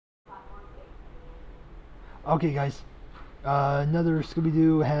Okay, guys. Another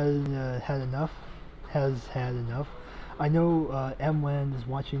Scooby-Doo has had enough. Has had enough. I know Emlan is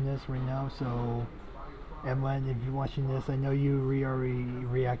watching this right now, so Emlan, if you're watching this, I know you already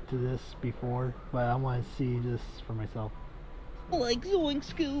react to this before, but I want to see this for myself. Like Zoink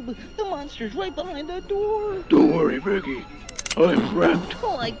Scoob, the monster's right behind the door. Don't worry, Reggie. I'm wrapped.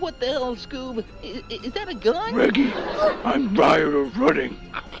 Like, what the hell, Scoob? Is that a gun? Reggie, I'm tired of running.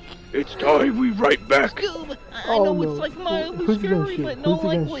 It's time we write back. Scoob, I know it's like mildly Who's he gonna scary, shoot? but no Who's he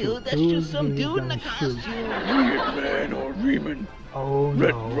gonna likelihood. shoot? That's Who's just some he dude in a gonna shoot? costume. Weird Man or Riemann. Oh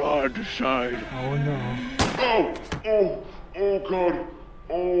Let no. Rod decide. Oh no. Oh God.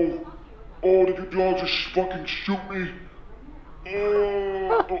 Oh, did you dogs just fucking shoot me? I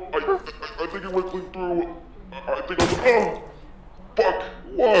think it went clean through. I think oh, fuck,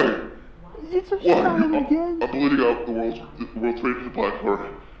 why? You just shot him again? I'm bleeding out. The world's fading to black heart.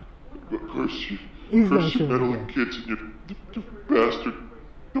 Curse you. He's gonna Curse you shoot him meddling again. kids and you bastard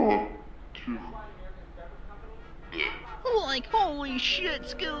dog, too. Like, holy shit,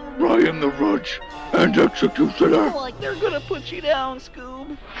 Scoob. Ryan the Rudge and Executioner. Like, they're gonna put you down,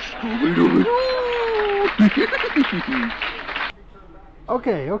 Scoob. Scooby-Doo.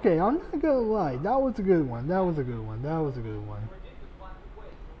 Okay, I'm not gonna lie. That was a good one. That was a good one.